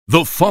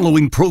The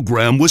following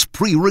program was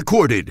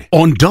pre-recorded.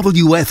 On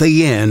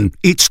WFAN,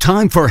 it's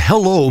time for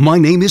Hello, My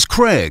Name is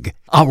Craig,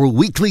 our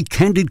weekly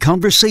candid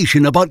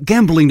conversation about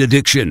gambling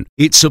addiction.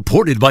 It's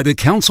supported by the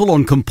Council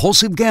on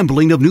Compulsive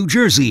Gambling of New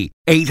Jersey,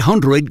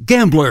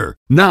 800-GAMBLER.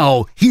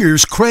 Now,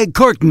 here's Craig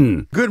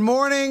Carton. Good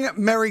morning,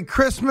 Merry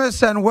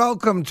Christmas, and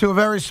welcome to a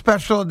very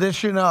special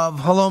edition of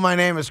Hello, My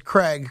Name is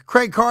Craig.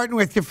 Craig Carton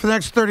with you for the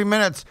next 30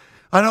 minutes.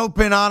 An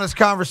open, honest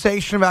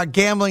conversation about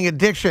gambling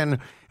addiction.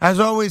 As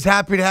always,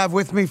 happy to have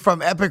with me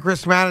from Epic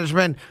Risk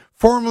Management,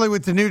 formerly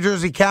with the New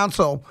Jersey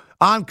Council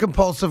on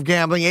Compulsive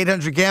Gambling,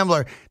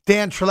 800-GAMBLER,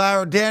 Dan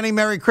Trillaro. Danny,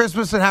 Merry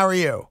Christmas, and how are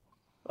you?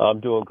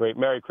 I'm doing great.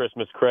 Merry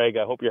Christmas, Craig.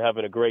 I hope you're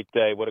having a great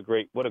day. What a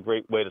great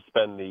way to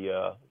spend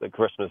the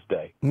Christmas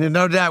day.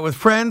 No doubt, with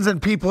friends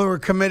and people who are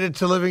committed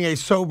to living a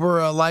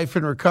sober life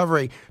in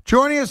recovery.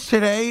 Joining us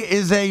today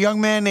is a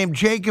young man named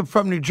Jacob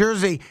from New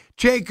Jersey.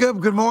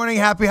 Jacob, good morning.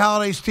 Happy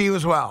holidays to you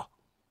as well.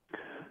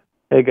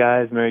 Hey,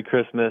 guys. Merry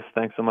Christmas.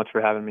 Thanks so much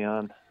for having me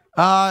on.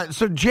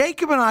 So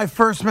Jacob and I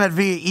first met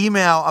via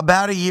email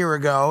about a year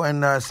ago,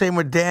 and same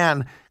with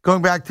Dan,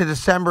 going back to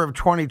December of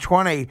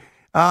 2020.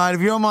 If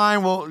you don't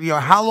mind,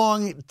 how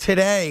long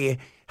today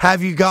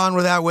have you gone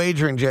without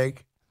wagering,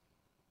 Jake?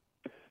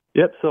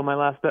 Yep, so my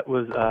last bet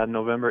was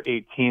November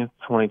 18th,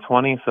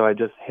 2020, so I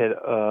just hit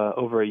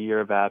over a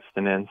year of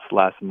abstinence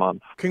last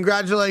month.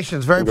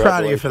 Congratulations. Very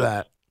proud of you for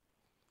that.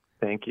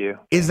 Thank you.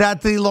 Is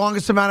that the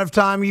longest amount of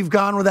time you've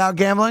gone without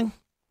gambling?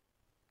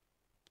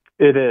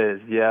 It is,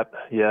 yep.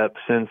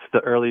 Since the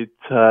early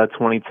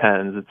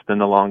 2010s, it's been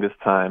the longest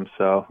time,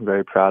 so I'm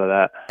very proud of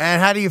that.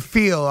 And how do you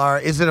feel?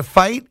 Is it a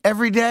fight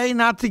every day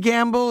not to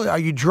gamble? Are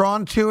you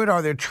drawn to it?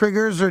 Are there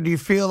triggers, or do you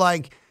feel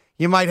like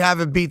you might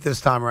have it beat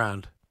this time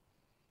around?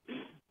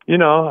 You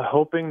know,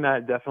 hoping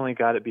that definitely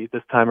got it beat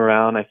this time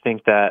around. I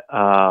think that,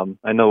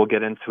 I know we'll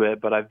get into it,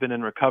 but I've been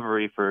in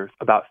recovery for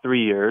about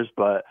 3 years,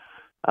 but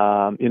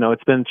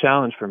it's been a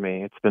challenge for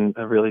me. It's been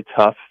a really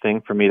tough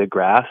thing for me to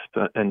grasp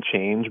and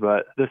change,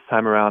 but this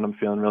time around I'm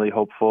feeling really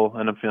hopeful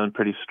and I'm feeling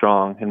pretty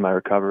strong in my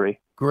recovery.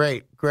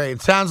 Great.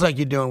 It sounds like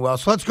you're doing well.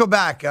 So let's go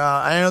back.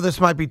 I know this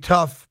might be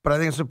tough, but I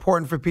think it's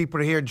important for people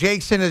to hear.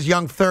 Jake's in his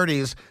young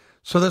 30s,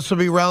 so this will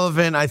be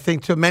relevant, I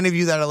think, to many of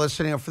you that are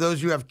listening. And for those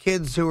of you who have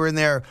kids who are in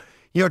their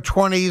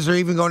 20s or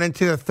even going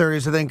into their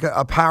 30s, I think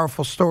a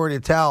powerful story to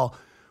tell.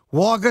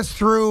 Walk us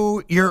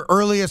through your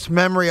earliest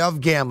memory of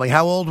gambling.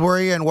 How old were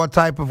you and what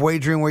type of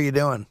wagering were you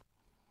doing?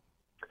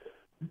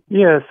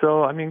 Yeah,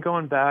 so,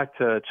 going back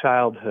to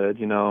childhood,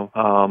 there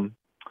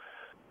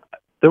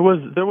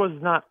was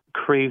not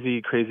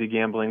crazy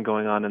gambling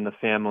going on in the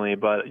family,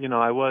 but,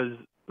 I was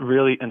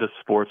really into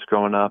sports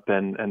growing up,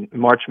 and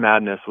March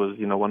Madness was,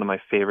 one of my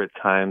favorite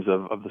times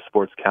of the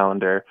sports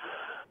calendar.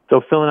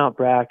 So filling out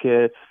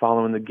brackets,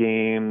 following the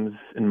games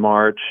in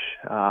March,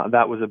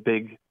 that was a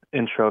big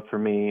intro for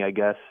me, I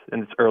guess,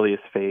 in its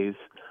earliest phase.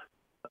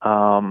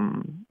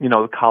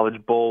 The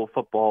college bowl,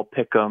 football,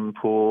 pick'em,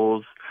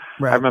 pools.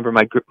 Right. I remember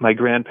my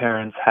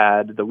grandparents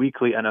had the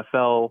weekly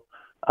NFL,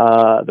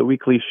 the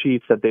weekly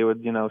sheets that they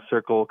would,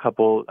 circle a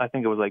couple, I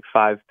think it was like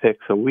 5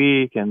 picks a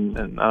week, and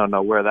I don't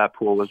know where that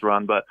pool was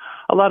run, but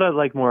a lot of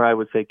more, I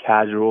would say,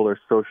 casual or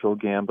social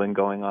gambling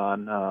going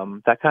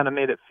on. That kind of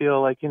made it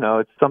feel like,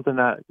 it's something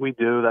that we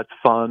do that's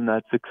fun,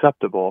 that's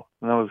acceptable.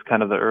 And that was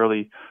kind of the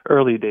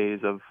early days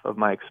of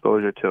my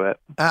exposure to it.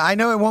 I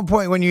know at one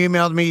point when you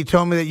emailed me, you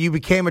told me that you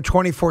became a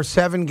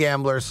 24/7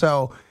 gambler.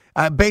 So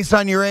based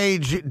on your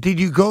age, did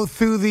you go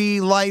through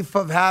the life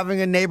of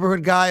having a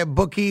neighborhood guy, a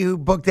bookie who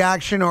booked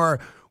action, or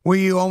were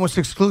you almost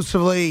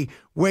exclusively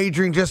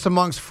wagering just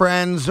amongst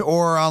friends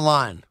or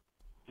online?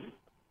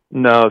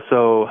 No,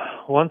 so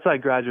once I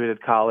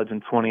graduated college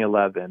in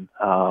 2011,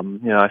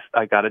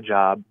 I got a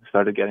job,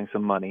 started getting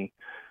some money,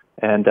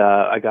 and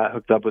I got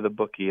hooked up with a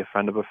bookie, a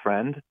friend of a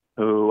friend,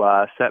 who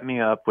set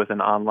me up with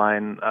an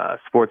online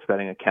sports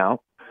betting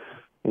account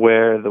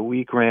where the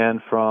week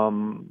ran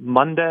from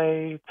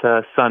Monday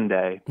to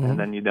Sunday, and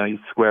then, you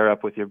square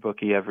up with your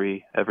bookie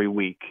every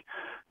week.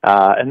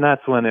 And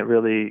that's when it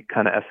really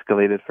kind of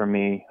escalated for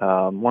me.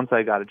 Once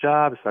I got a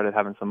job, I started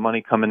having some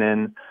money coming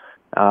in,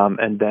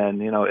 and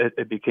then,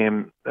 it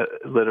became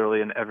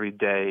literally an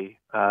everyday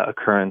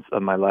occurrence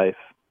of my life.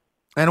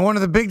 And one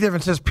of the big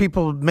differences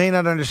people may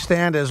not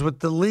understand is with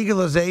the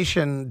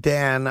legalization,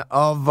 Dan,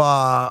 of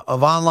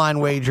online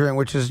wagering,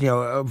 which is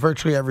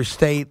virtually every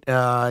state.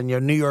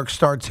 New York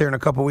starts here in a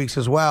couple weeks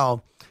as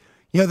well.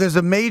 There's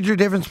a major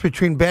difference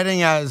between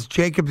betting as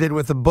Jacob did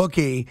with a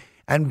bookie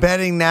and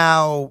betting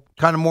now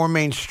kind of more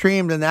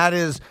mainstream, and that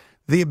is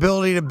the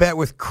ability to bet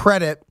with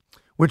credit,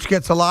 which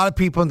gets a lot of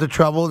people into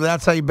trouble.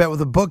 That's how you bet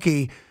with a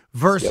bookie.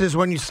 Versus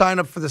when you sign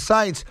up for the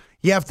sites,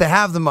 you have to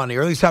have the money,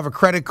 or at least have a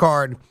credit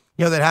card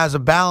that has a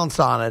balance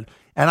on it.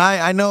 And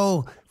I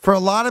know for a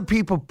lot of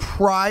people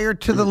prior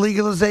to the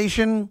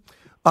legalization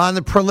on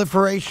the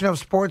proliferation of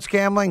sports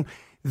gambling,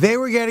 they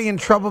were getting in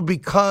trouble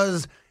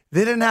because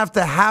they didn't have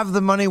to have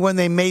the money when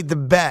they made the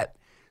bet.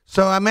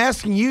 So I'm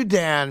asking you,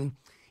 Dan,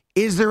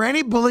 is there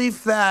any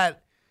belief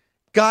that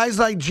guys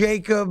like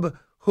Jacob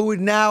who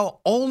would now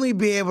only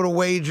be able to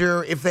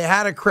wager if they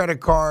had a credit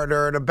card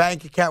or a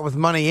bank account with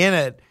money in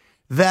it,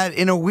 that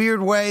in a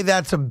weird way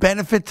that's a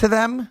benefit to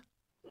them?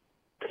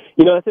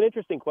 You know, that's an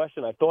interesting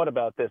question. I thought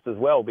about this as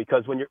well,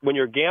 because when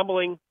you're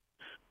gambling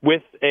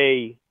with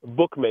a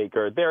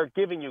bookmaker, they're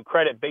giving you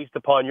credit based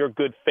upon your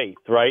good faith,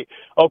 right?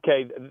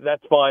 Okay,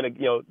 that's fine.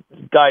 You know,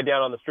 guy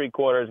down on the street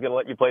corner is going to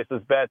let you place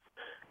his bets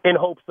in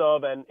hopes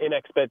of and in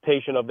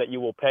expectation of that you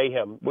will pay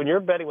him. When you're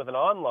betting with an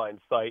online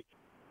site,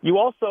 you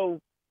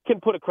also can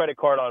put a credit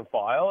card on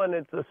file, and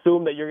it's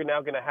assumed that you're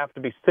now going to have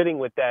to be sitting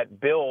with that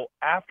bill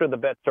after the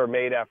bets are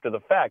made after the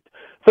fact.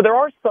 So there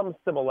are some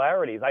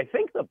similarities. I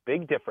think the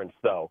big difference,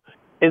 though,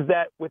 is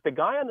that with the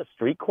guy on the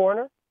street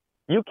corner,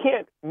 you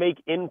can't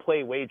make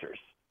in-play wagers.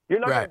 You're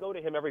not going to go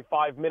to him every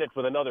 5 minutes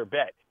with another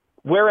bet.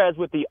 Whereas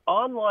with the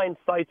online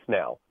sites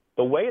now,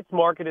 the way it's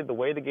marketed, the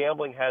way the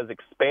gambling has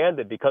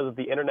expanded because of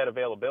the internet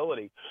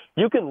availability,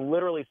 you can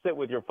literally sit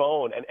with your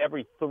phone and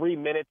every 3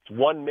 minutes,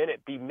 1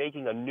 minute, be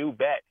making a new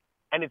bet.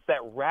 And it's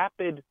that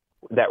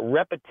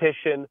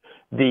repetition,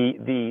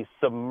 the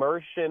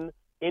submersion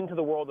into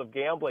the world of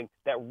gambling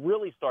that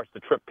really starts to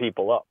trip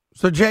people up.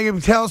 So,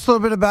 Jacob, tell us a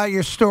little bit about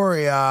your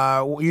story.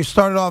 You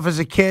started off as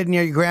a kid, and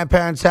your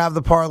grandparents have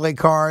the parlay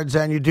cards,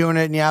 and you're doing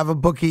it, and you have a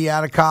bookie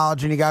out of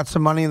college, and you got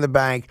some money in the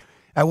bank.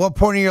 At what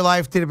point in your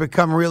life did it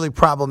become really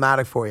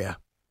problematic for you?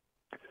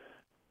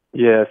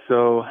 Yeah,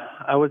 so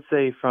I would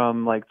say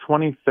from like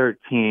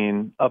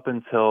 2013 up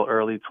until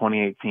early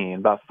 2018,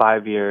 about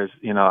 5 years,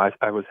 you know,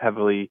 I was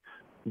heavily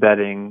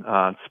betting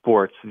on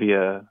sports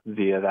via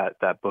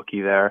that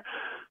bookie there.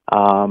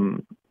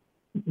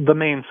 The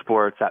main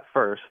sports at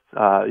first,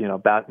 you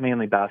know,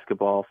 mainly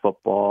basketball,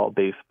 football,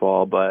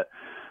 baseball, but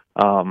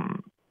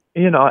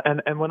you know,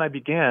 and when I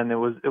began, it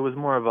was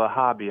more of a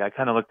hobby. I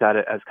kind of looked at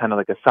it as kind of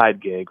like a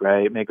side gig,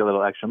 right? Make a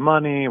little extra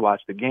money,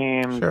 watch the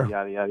games, sure,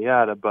 yada yada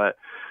yada. But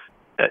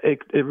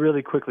it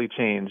really quickly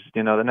changed.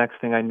 You know, the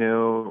next thing I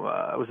knew,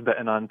 I was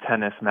betting on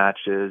tennis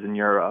matches in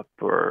Europe,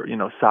 or you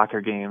know,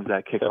 soccer games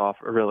that kick off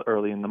real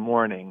early in the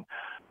morning.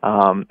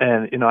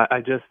 And you know,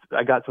 I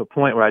got to a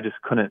point where I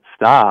just couldn't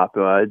stop.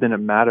 It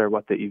didn't matter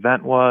what the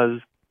event was.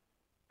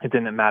 It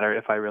didn't matter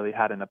if I really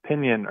had an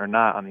opinion or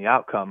not on the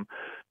outcome.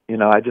 You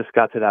know, I just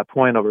got to that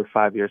point over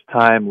 5 years'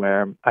 time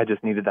where I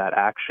just needed that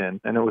action,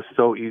 and it was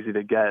so easy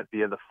to get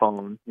via the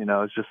phone. You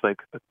know, it's just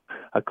like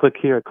a click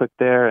here, a click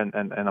there, and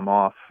I'm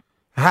off.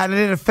 How did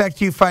it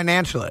affect you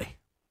financially?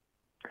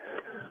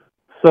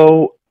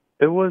 So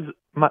it was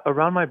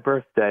around my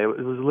birthday.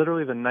 It was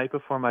literally the night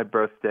before my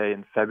birthday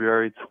in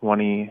February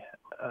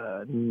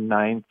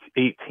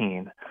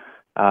 2018.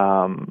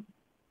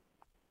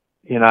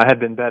 You know, I had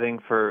been betting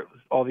for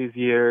all these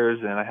years,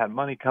 and I had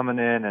money coming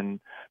in, and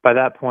by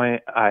that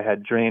point, I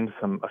had drained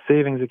some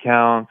savings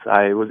accounts.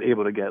 I was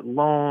able to get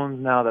loans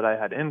now that I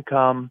had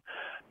income.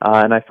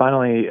 And I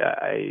finally,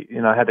 I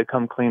had to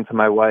come clean to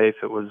my wife.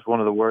 It was one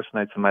of the worst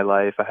nights of my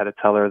life. I had to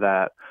tell her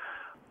that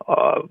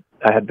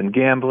I had been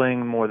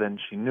gambling more than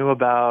she knew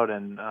about,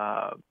 and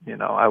you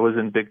know, I was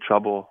in big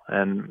trouble.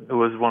 And it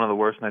was one of the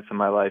worst nights of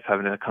my life,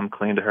 having to come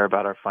clean to her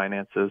about our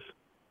finances.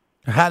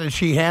 How did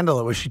she handle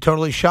it? Was she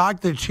totally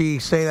shocked? Did she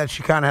say that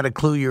she kind of had a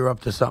clue you were up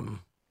to something?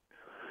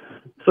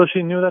 So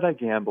she knew that I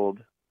gambled.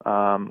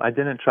 I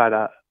didn't try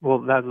to.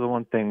 Well, that's the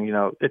one thing. You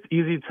know, I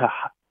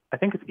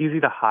think it's easy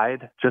to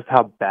hide just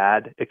how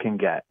bad it can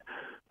get.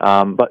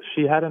 But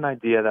she had an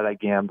idea that I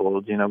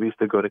gambled. You know, we used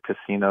to go to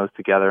casinos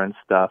together and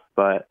stuff,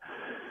 but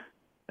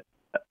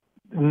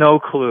no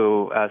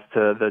clue as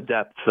to the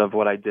depths of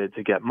what I did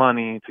to get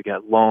money, to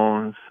get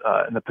loans,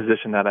 in the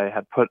position that I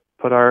had put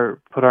our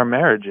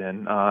marriage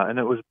in. And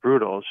it was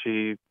brutal.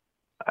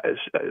 I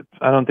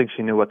don't think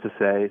she knew what to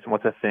say,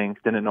 what to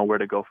think, didn't know where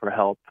to go for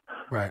help.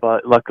 Right.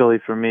 But luckily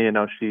for me, you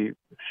know, she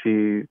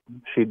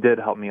did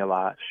help me a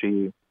lot.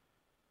 She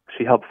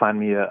helped find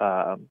me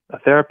a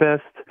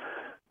therapist.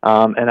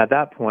 And at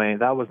that point,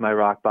 that was my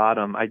rock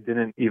bottom. I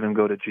didn't even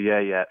go to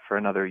GA yet for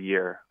another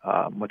year,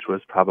 which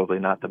was probably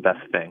not the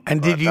best thing.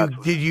 And did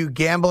you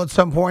gamble at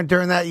some point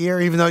during that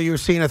year, even though you were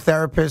seeing a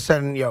therapist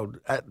and, you know,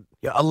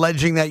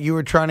 alleging that you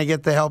were trying to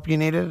get the help you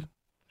needed?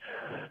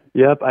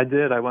 Yep, I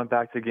did. I went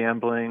back to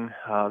gambling.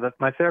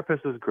 My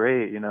therapist was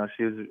great. You know,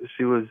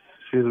 she was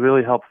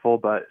really helpful,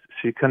 but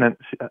she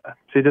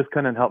just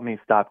couldn't help me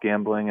stop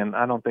gambling. And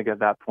I don't think at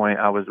that point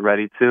I was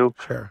ready to.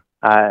 Sure.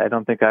 I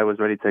don't think I was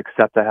ready to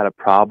accept I had a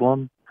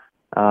problem.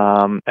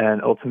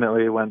 And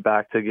ultimately went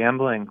back to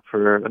gambling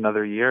for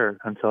another year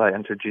until I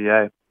entered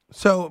GA.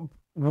 So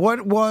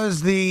what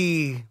was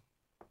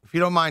if you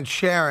don't mind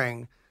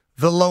sharing,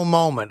 the low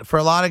moment? For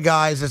a lot of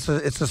guys, it's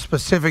a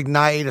specific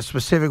night, a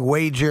specific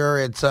wager.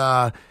 It's, you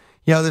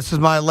know, this is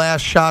my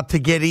last shot to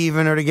get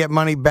even or to get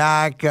money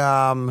back.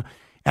 And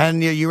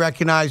you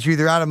recognize you're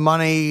either out of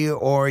money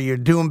or you're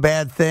doing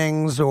bad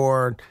things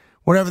or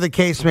whatever the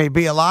case may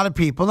be. A lot of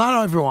people,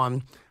 not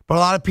everyone, but a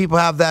lot of people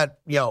have that,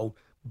 you know,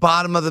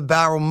 bottom of the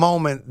barrel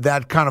moment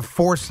that kind of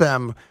force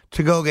them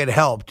to go get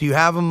help. Do you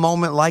have a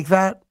moment like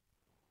that?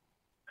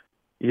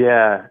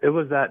 Yeah, it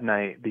was that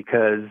night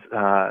because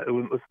it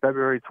was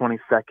February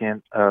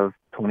 22nd of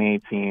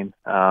 2018.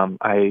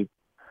 I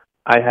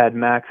had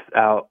maxed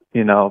out,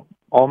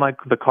 all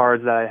the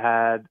cards that I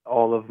had,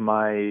 all of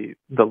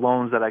the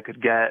loans that I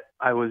could get.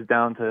 I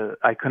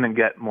couldn't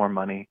get more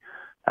money.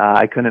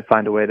 I couldn't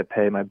find a way to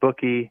pay my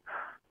bookie,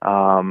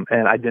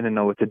 and I didn't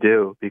know what to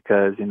do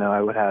because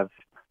I would have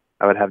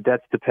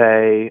debts to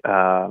pay,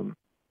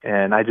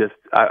 and I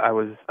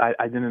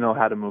didn't know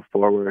how to move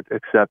forward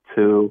except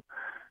to,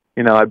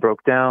 I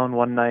broke down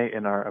one night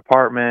in our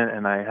apartment,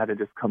 and I had to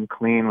just come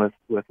clean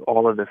with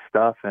all of this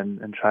stuff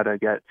and try to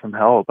get some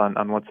help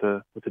on what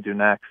to do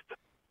next.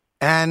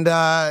 And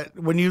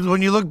when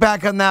you look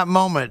back on that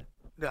moment,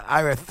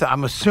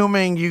 I'm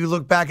assuming you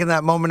look back in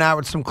that moment now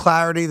with some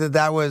clarity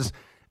that was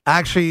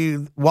actually,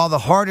 while the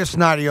hardest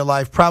night of your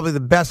life, probably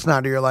the best night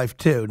of your life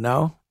too,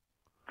 no?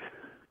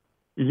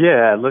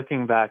 Yeah,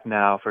 looking back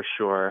now, for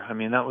sure. I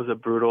mean, that was a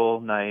brutal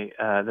night.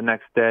 The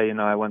next day,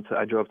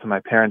 I drove to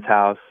my parents'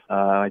 house.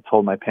 I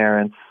told my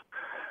parents,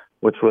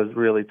 which was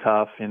really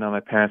tough. My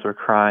parents were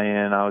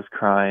crying. I was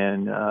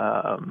crying.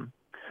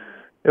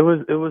 It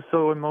was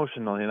so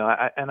emotional, and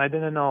I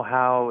didn't know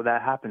how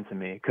that happened to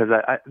me because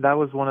that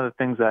was one of the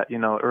things that,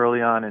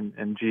 early on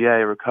in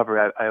GA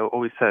recovery, I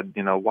always said,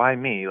 why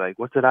me? Like,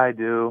 what did I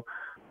do?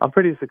 I'm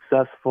pretty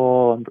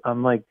successful.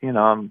 I'm like,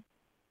 I'm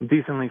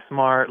decently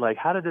smart. Like,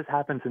 how did this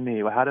happen to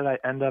me? How did I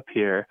end up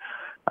here?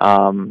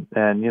 And,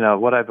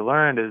 what I've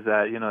learned is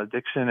that,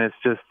 addiction is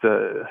just,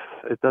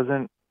 it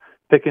doesn't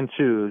pick and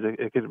choose.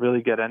 It could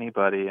really get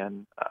anybody.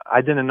 And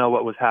I didn't know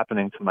what was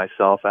happening to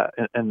myself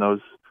in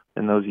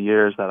those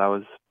years that I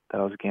was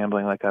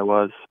gambling like I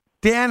was.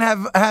 Dan,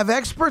 have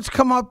experts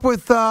come up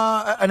with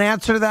an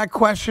answer to that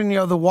question?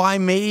 The why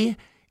me?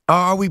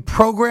 Are we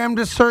programmed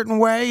a certain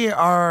way?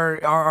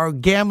 Are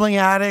gambling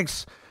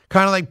addicts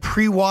kind of like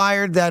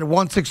pre-wired that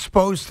once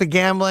exposed to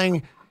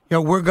gambling,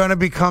 we're going to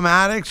become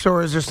addicts,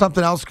 or is there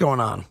something else going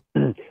on?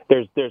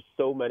 There's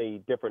so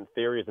many different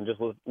theories, and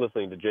just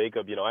listening to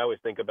Jacob, I always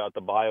think about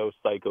the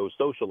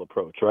biopsychosocial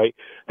approach, right?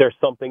 There's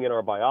something in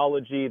our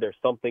biology, there's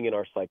something in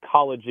our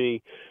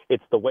psychology.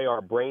 It's the way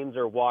our brains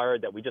are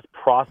wired that we just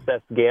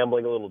process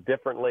gambling a little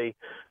differently.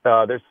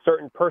 There's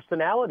certain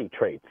personality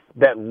traits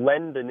that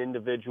lend an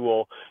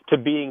individual to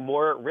being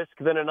more at risk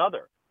than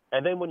another.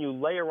 And then when you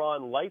layer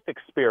on life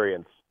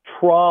experience,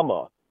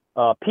 trauma,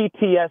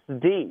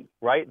 PTSD,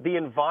 right? The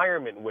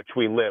environment in which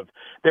we live.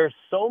 There's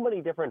so many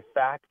different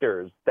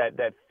factors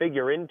that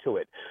figure into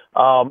it.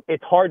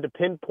 It's hard to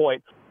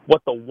pinpoint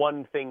what the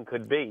one thing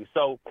could be.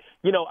 So,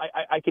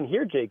 I can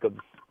hear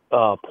Jacob's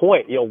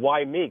point.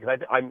 Why me? Because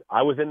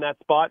I was in that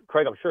spot.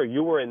 Craig, I'm sure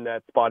you were in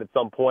that spot at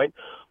some point.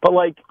 But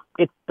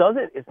it's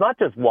not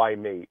just why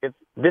me.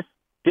 This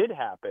did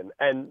happen,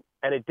 and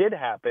it did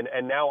happen,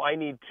 and now I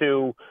need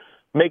to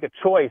make a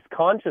choice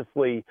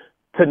consciously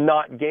to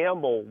not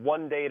gamble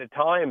one day at a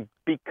time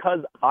because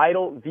I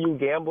don't view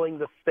gambling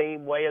the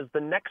same way as the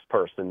next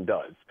person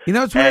does.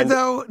 It's weird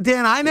though,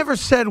 Dan, I never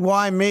said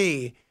why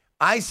me.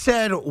 I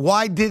said,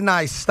 why didn't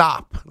I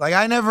stop? Like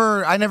I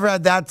never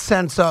had that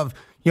sense of,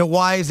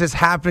 why is this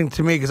happening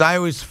to me? Because I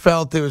always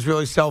felt it was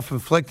really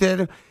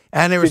self-inflicted.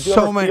 And there was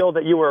so many. Did you ever feel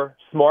that you were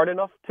smart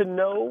enough to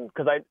know?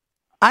 Because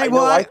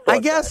I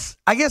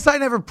guess I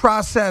never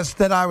processed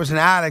that I was an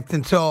addict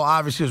until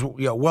obviously it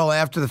was well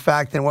after the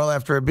fact and well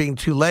after it being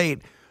too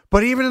late.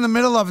 But even in the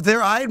middle of it,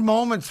 I had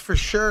moments for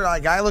sure.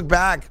 Like I look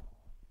back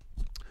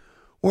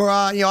where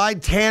I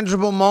had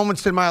tangible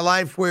moments in my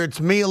life where it's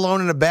me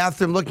alone in a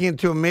bathroom looking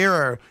into a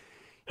mirror,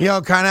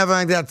 kind of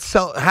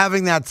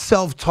having that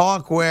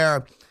self-talk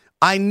where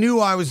I knew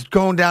I was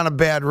going down a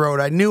bad road.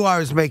 I knew I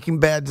was making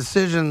bad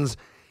decisions,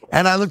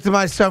 and I looked at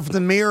myself in the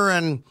mirror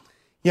and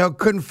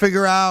couldn't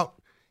figure out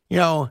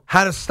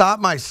how to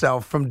stop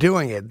myself from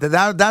doing it.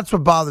 That's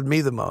what bothered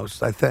me the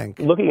most, I think.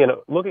 Looking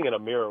in a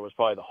mirror was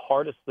probably the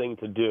hardest thing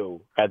to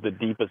do at the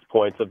deepest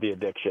points of the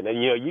addiction.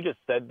 And, you just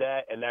said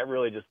that, and that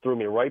really just threw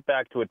me right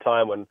back to a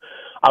time when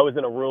I was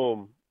in a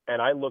room and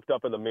I looked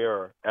up in the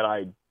mirror and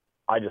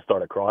I just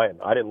started crying.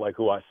 I didn't like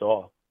who I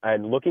saw.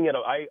 And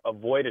I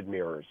avoided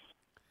mirrors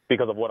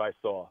because of what I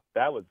saw.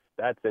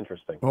 That's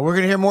interesting. Well, we're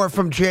going to hear more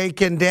from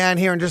Jake and Dan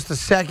here in just a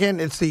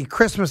second. It's the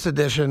Christmas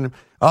edition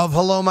of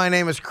Hello, My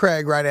Name is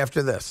Craig right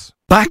after this.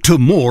 Back to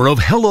more of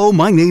Hello,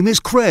 My Name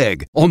is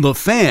Craig on The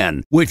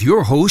Fan with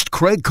your host,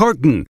 Craig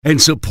Carton, and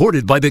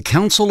supported by the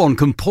Council on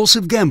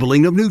Compulsive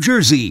Gambling of New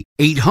Jersey,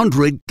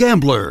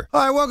 800-GAMBLER.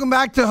 All right, welcome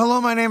back to Hello,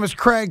 My Name is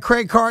Craig.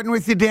 Craig Carton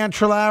with you, Dan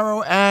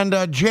Trillaro,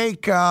 and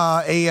Jake,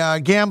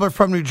 a gambler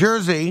from New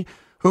Jersey,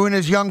 who in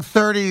his young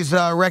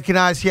 30s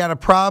recognized he had a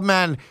problem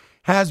and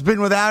has been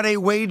without a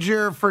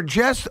wager for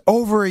just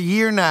over a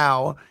year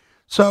now.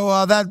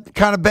 So that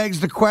kind of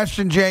begs the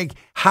question, Jake,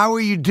 how are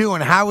you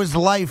doing? How is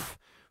life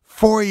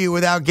for you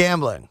without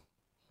gambling?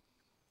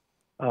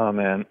 Oh,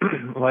 man,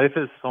 life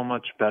is so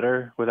much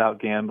better without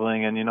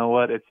gambling. And you know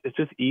what? It's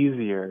just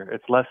easier.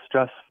 It's less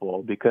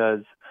stressful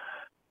because,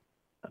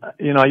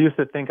 I used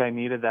to think I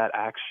needed that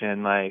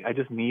action. Like, I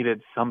just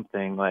needed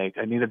something. Like,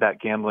 I needed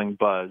that gambling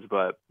buzz.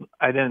 But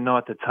I didn't know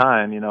at the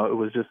time, it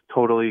was just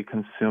totally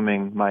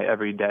consuming my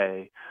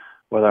everyday.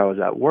 whether I was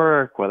at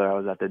work, whether I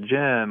was at the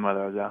gym,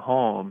 whether I was at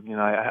home.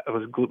 I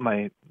was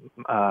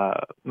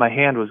my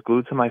hand was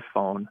glued to my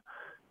phone.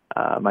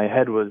 My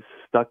head was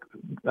stuck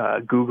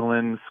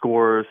Googling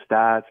scores,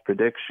 stats,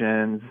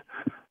 predictions.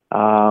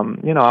 I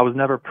was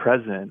never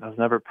present. I was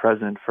never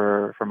present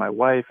for my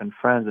wife and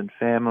friends and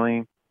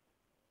family.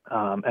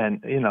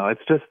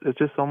 It's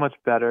just so much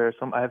better.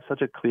 I have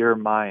such a clear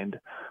mind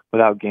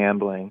without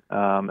gambling.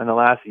 And the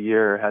last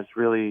year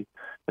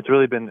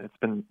it's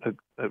been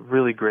a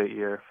really great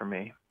year for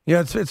me.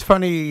 Yeah, it's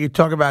funny you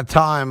talk about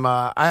time.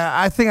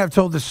 I think I've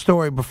told this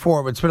story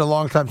before, but it's been a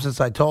long time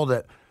since I told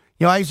it.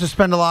 I used to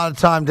spend a lot of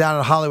time down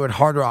at Hollywood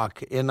Hard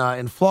Rock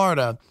in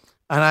Florida,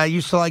 and I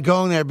used to like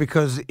going there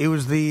because it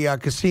was the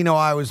casino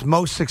I was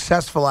most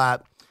successful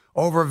at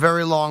over a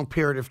very long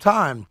period of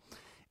time.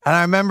 And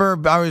I remember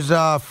I was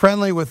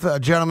friendly with a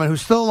gentleman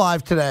who's still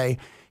alive today.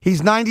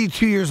 He's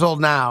 92 years old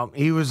now.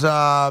 He was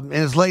in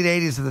his late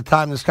 80s at the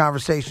time this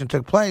conversation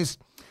took place.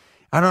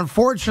 And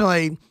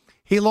unfortunately,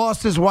 he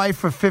lost his wife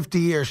for 50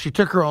 years. She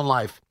took her own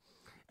life.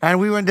 And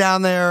we went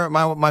down there,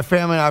 my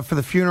family and I, for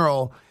the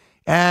funeral.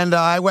 And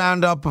I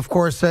wound up, of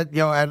course, at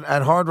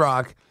Hard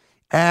Rock.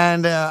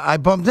 And I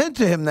bumped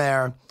into him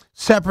there,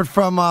 separate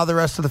from the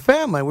rest of the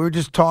family. We were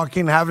just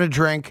talking, having a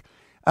drink,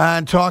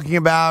 and talking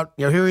about,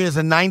 here he is,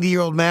 a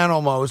 90-year-old man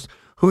almost,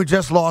 who had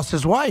just lost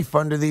his wife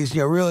under these,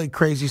 really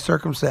crazy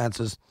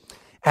circumstances.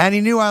 And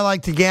he knew I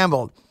liked to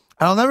gamble.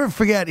 And I'll never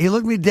forget, he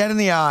looked me dead in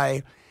the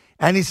eye,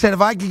 and he said,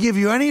 if I could give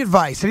you any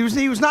advice, and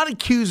he was not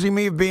accusing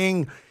me of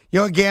being,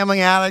 a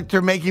gambling addict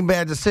or making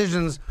bad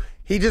decisions.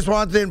 He just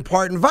wanted to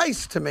impart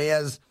advice to me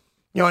as,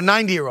 a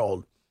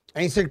 90-year-old.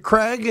 And he said,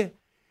 Craig,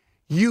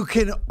 you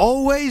can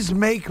always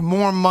make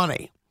more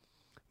money,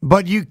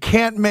 but you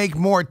can't make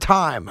more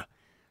time.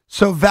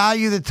 So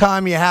value the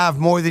time you have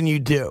more than you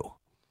do.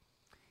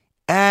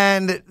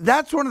 And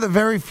that's one of the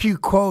very few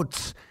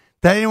quotes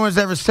that anyone's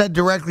ever said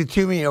directly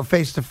to me,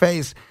 face to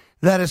face,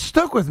 that has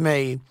stuck with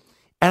me.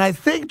 And I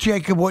think,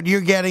 Jacob, what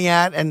you're getting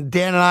at, and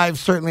Dan and I have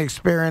certainly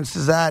experienced,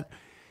 is that,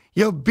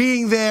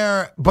 being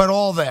there, but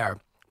all there.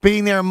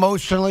 Being there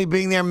emotionally,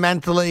 being there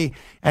mentally,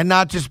 and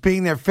not just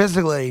being there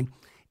physically.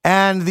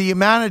 And the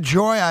amount of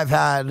joy I've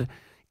had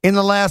in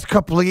the last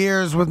couple of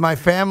years with my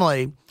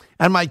family,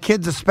 and my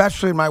kids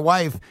especially, and my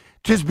wife,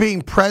 just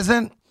being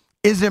present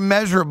is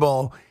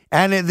immeasurable.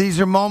 And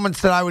these are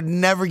moments that I would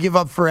never give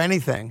up for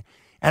anything.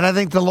 And I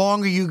think the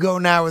longer you go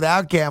now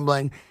without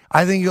gambling,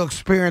 I think you'll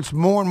experience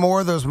more and more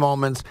of those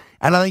moments.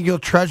 And I think you'll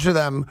treasure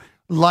them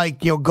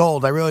like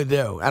gold. I really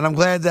do. And I'm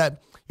glad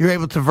that you're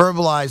able to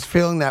verbalize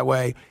feeling that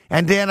way.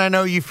 And Dan, I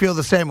know you feel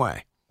the same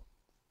way.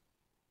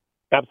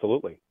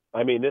 Absolutely.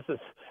 I mean, this is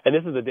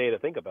the day to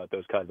think about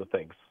those kinds of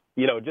things.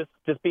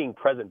 Just being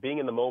present, being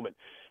in the moment,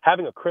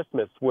 having a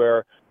Christmas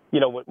where,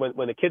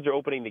 when the kids are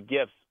opening the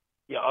gifts,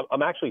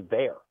 I'm actually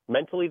there,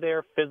 mentally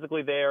there,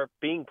 physically there,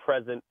 being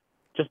present,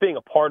 just being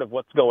a part of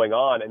what's going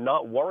on and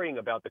not worrying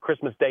about the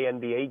Christmas Day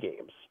NBA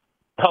games,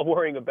 not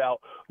worrying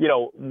about,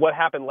 what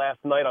happened last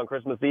night on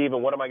Christmas Eve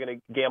and what am I going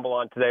to gamble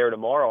on today or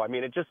tomorrow. I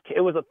mean, it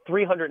was a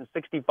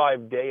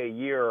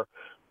 365-day-a-year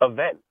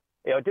event.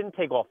 It didn't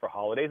take off for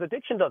holidays.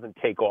 Addiction doesn't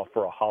take off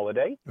for a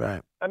holiday.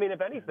 Right. I mean,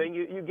 if anything,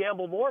 you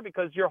gamble more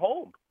because you're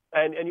home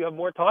and you have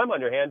more time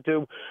on your hand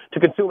to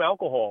consume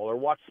alcohol or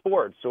watch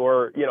sports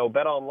or,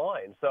 bet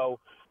online. So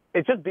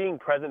it's just being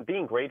present,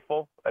 being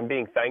grateful, and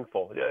being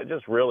thankful.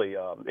 Just really,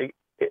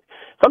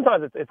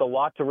 sometimes it's a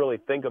lot to really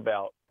think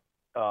about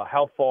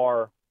how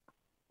far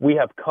we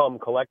have come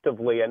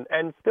collectively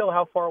and still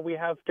how far we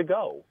have to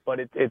go. But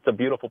it's a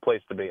beautiful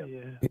place to be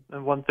in. Yeah.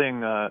 And one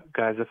thing,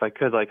 guys, if I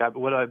could,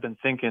 what I've been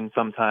thinking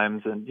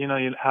sometimes, and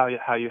how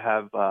you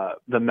have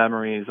the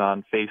memories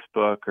on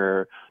Facebook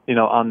or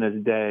on this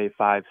day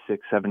 5,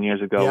 6, 7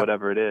 years ago,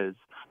 whatever it is,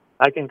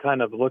 I can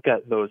kind of look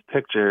at those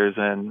pictures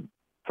and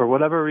for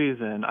whatever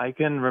reason I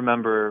can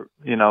remember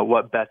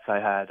what bets I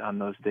had on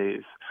those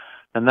days,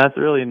 and that's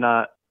really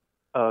not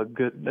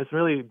good. It's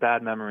really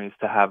bad memories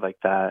to have like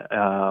that.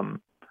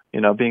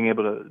 Being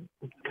able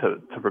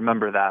to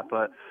remember that.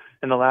 But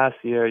in the last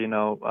year,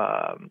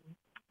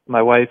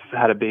 my wife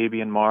had a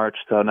baby in March,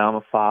 so now I'm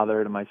a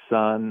father to my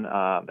son,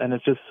 and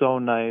it's just so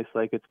nice.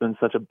 Like, it's been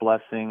such a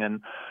blessing,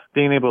 and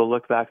being able to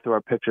look back through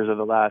our pictures of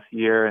the last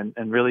year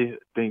and really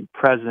being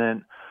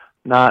present,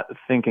 not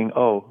thinking,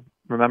 oh,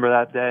 remember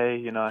that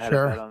day? I had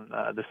a bet on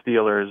the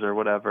Steelers or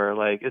whatever.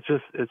 Like, it's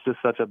just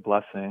such a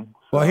blessing.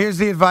 Well, here's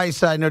the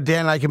advice I know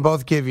Dan and I can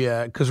both give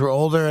you, because we're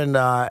older and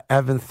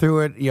have been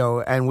through it,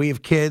 and we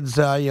have kids,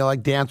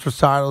 like dance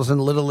recitals and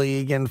Little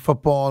League and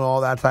football and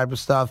all that type of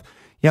stuff.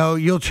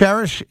 You'll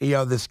cherish,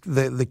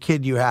 the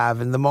kid you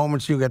have and the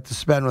moments you get to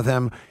spend with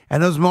him.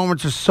 And those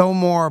moments are so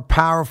more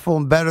powerful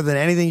and better than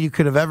anything you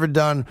could have ever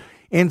done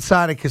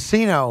inside a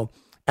casino.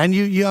 And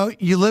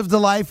you live the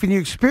life and you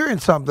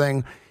experience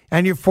something.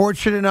 And you're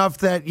fortunate enough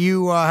that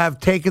you have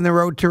taken the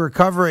road to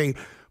recovery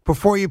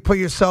before you put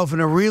yourself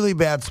in a really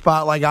bad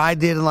spot like I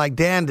did and like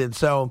Dan did.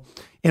 So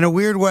in a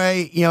weird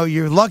way,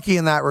 you're lucky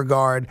in that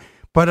regard.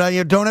 But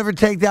don't ever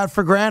take that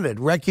for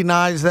granted.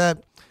 Recognize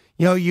that,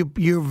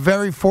 you're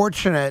very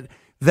fortunate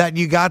that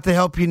you got the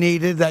help you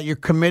needed, that you're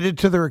committed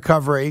to the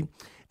recovery,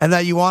 and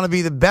that you want to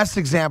be the best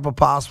example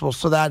possible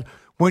so that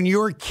when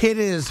your kid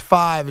is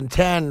 5 and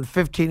 10 and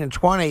 15 and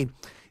 20,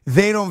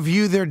 they don't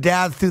view their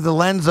dad through the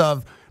lens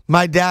of,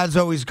 my dad's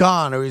always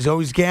gone or he's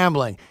always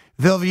gambling.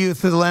 They'll view it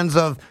through the lens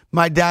of,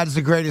 my dad's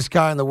the greatest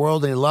guy in the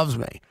world and he loves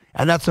me.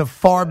 And that's a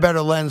far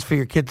better lens for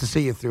your kid to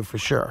see you through, for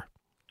sure.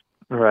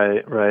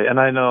 Right. And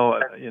I know,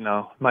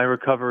 my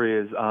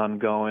recovery is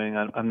ongoing.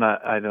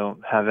 I don't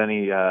have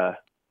any,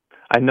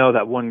 I know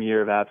that 1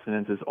 year of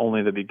abstinence is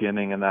only the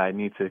beginning and that I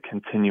need to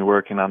continue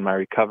working on my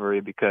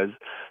recovery because,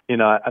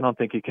 I don't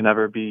think you can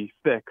ever be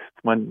fixed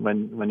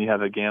when you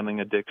have a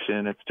gambling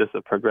addiction. It's just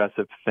a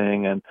progressive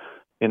thing. And,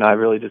 I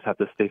really just have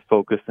to stay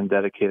focused and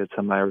dedicated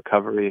to my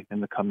recovery in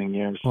the coming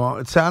years. Well,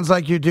 it sounds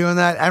like you're doing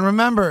that. And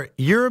remember,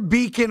 you're a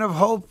beacon of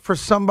hope for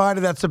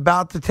somebody that's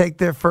about to take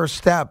their first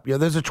step.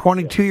 There's a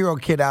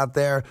 22-year-old kid out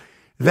there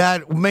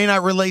that may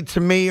not relate to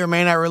me or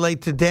may not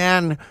relate to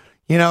Dan,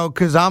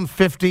 because I'm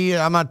 50.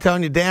 I'm not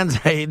telling you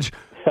Dan's age.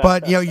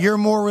 But, you're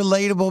more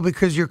relatable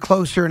because you're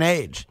closer in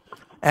age.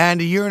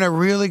 And you're in a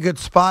really good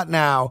spot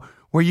now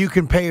where you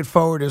can pay it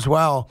forward as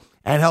well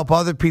and help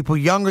other people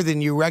younger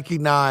than you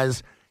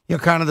recognize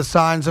kind of the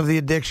signs of the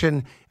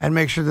addiction and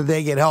make sure that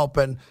they get help.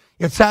 And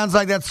it sounds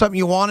like that's something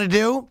you want to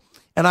do,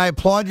 and I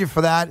applaud you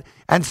for that.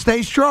 And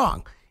stay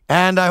strong.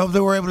 And I hope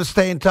that we're able to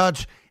stay in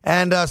touch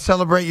and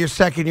celebrate your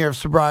second year of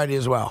sobriety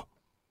as well.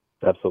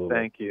 Absolutely.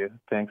 Thank you.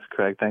 Thanks,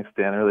 Craig. Thanks,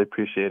 Dan. I really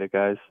appreciate it,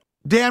 guys.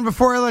 Dan,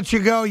 before I let you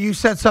go, you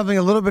said something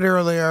a little bit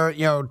earlier.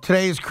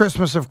 Today is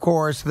Christmas, of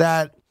course,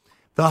 that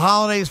the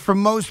holidays for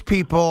most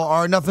people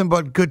are nothing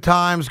but good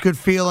times, good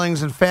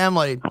feelings, and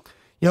family.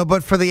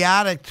 But for the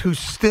addict who's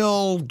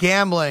still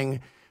gambling,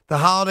 the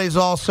holidays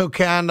also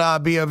can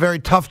be a very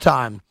tough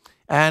time.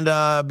 And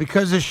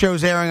because this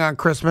show's airing on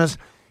Christmas,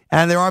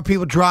 and there are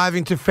people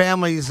driving to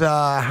families'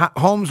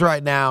 homes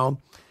right now,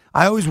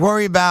 I always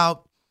worry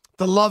about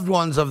the loved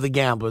ones of the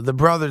gambler, the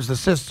brothers, the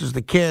sisters,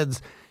 the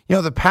kids,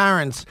 the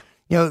parents.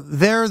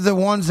 They're the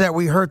ones that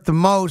we hurt the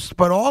most,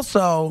 but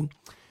also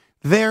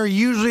they're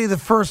usually the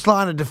first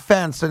line of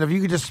defense. And if you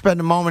could just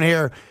spend a moment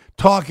here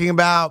talking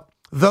about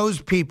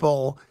those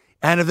people,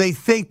 and if they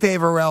think they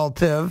have a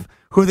relative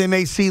who they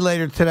may see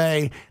later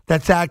today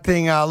that's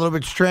acting a little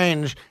bit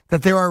strange,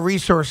 that there are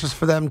resources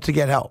for them to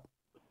get help.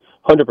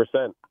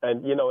 100%.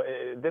 And,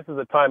 this is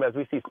a time as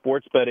we see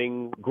sports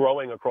betting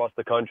growing across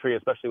the country,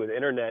 especially with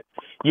internet,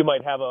 you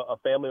might have a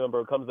family member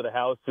who comes to the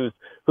house who's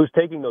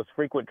taking those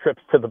frequent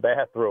trips to the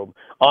bathroom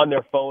on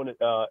their phone,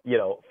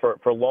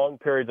 for long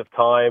periods of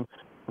time,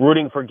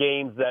 rooting for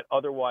games that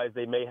otherwise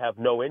they may have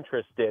no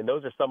interest in.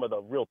 Those are some of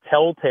the real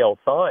telltale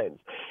signs.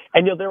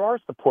 And, there are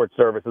support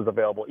services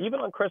available, even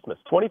on Christmas,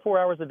 24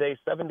 hours a day,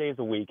 7 days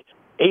a week.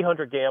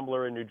 800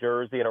 Gambler in New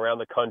Jersey and around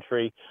the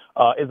country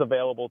is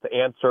available to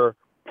answer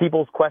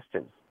people's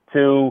questions,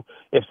 to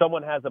if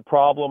someone has a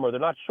problem or they're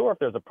not sure if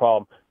there's a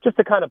problem, just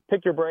to kind of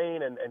pick your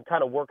brain and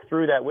kind of work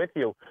through that with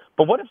you.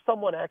 But what if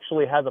someone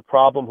actually has a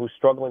problem who's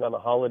struggling on the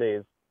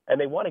holidays and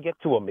they want to get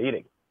to a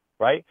meeting,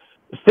 right?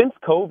 Since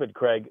COVID,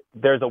 Craig,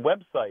 there's a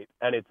website,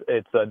 and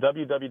it's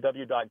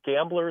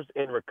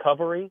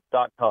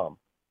www.gamblersinrecovery.com.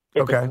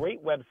 It's a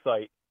great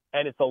website,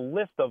 and it's a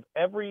list of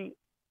every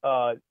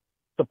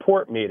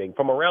support meeting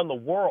from around the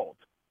world.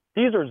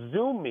 These are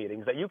Zoom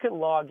meetings that you can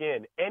log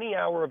in any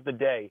hour of the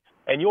day,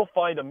 and you'll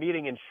find a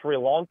meeting in Sri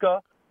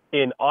Lanka,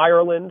 in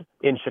Ireland,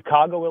 in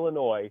Chicago,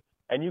 Illinois,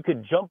 and you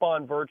could jump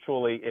on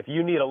virtually if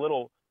you need a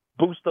little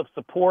boost of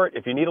support,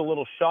 if you need a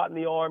little shot in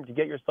the arm to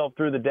get yourself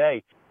through the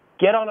day.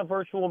 Get on a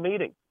virtual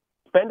meeting.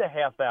 Spend a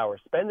half hour.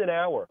 Spend an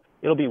hour.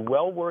 It'll be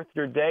well worth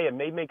your day and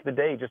may make the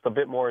day just a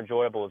bit more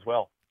enjoyable as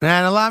well.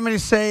 And allow me to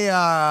say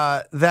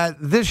that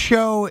this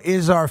show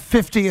is our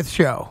 50th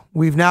show.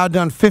 We've now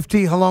done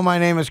 50 Hello, My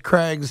Name is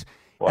Craig's.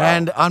 Wow.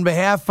 And on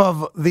behalf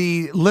of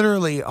the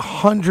literally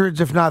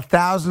hundreds, if not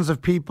thousands of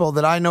people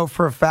that I know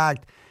for a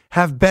fact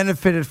have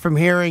benefited from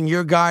hearing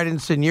your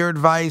guidance and your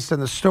advice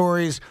and the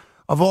stories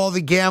of all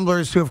the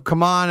gamblers who have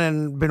come on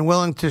and been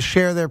willing to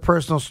share their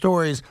personal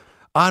stories,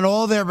 on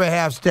all their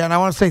behalfs, Dan, I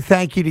want to say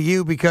thank you to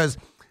you because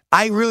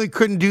I really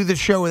couldn't do this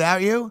show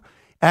without you.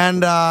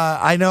 And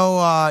I know,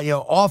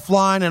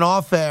 offline and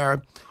off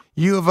air,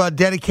 you have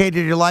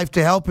dedicated your life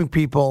to helping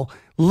people.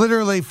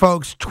 Literally,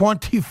 folks,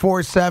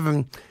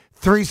 24/7,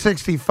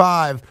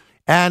 365.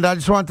 And I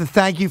just want to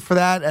thank you for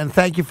that and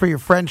thank you for your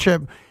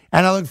friendship.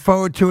 And I look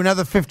forward to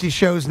another 50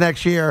 shows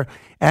next year.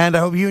 And I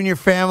hope you and your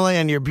family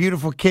and your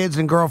beautiful kids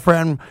and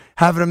girlfriend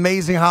have an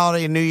amazing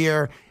holiday and New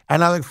Year.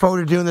 And I look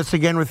forward to doing this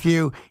again with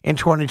you in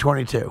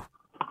 2022.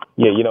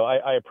 Yeah,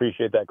 I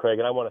appreciate that, Craig.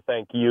 And I want to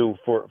thank you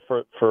for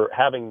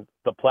having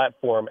the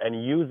platform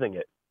and using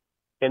it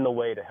in the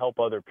way to help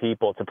other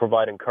people, to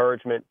provide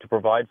encouragement, to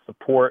provide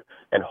support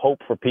and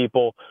hope for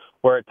people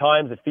where at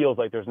times it feels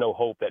like there's no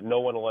hope, that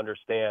no one will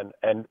understand.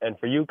 And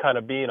for you kind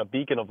of being a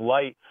beacon of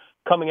light,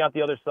 coming out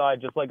the other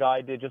side just like I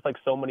did, just like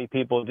so many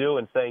people do,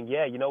 and saying,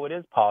 yeah, it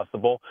is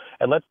possible.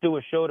 And let's do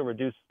a show to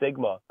reduce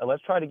stigma. And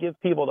let's try to give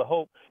people the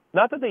hope,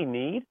 not that they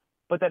need,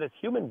 but that as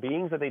human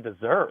beings that they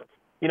deserve.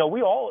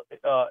 we all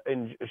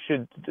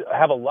should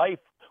have a life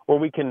where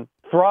we can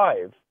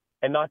thrive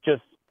and not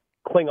just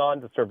cling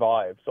on to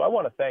survive. So I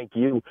want to thank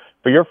you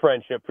for your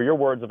friendship, for your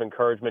words of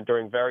encouragement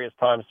during various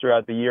times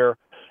throughout the year,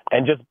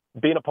 and just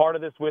being a part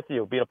of this with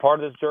you, being a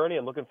part of this journey,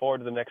 and looking forward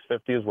to the next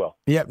 50 as well.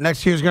 Yep,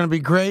 next year's going to be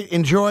great.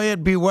 Enjoy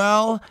it. Be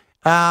well.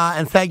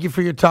 And thank you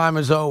for your time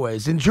as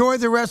always. Enjoy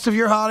the rest of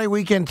your holiday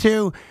weekend,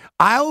 too.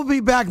 I will be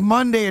back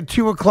Monday at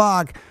 2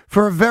 o'clock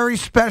for a very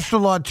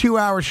special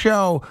 2-hour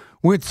show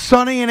with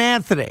Sonny and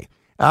Anthony.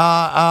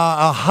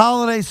 A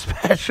holiday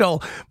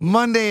special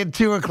Monday at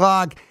 2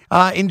 o'clock.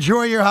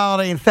 Enjoy your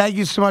holiday, and thank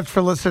you so much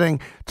for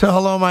listening to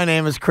Hello, My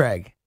Name is Craig.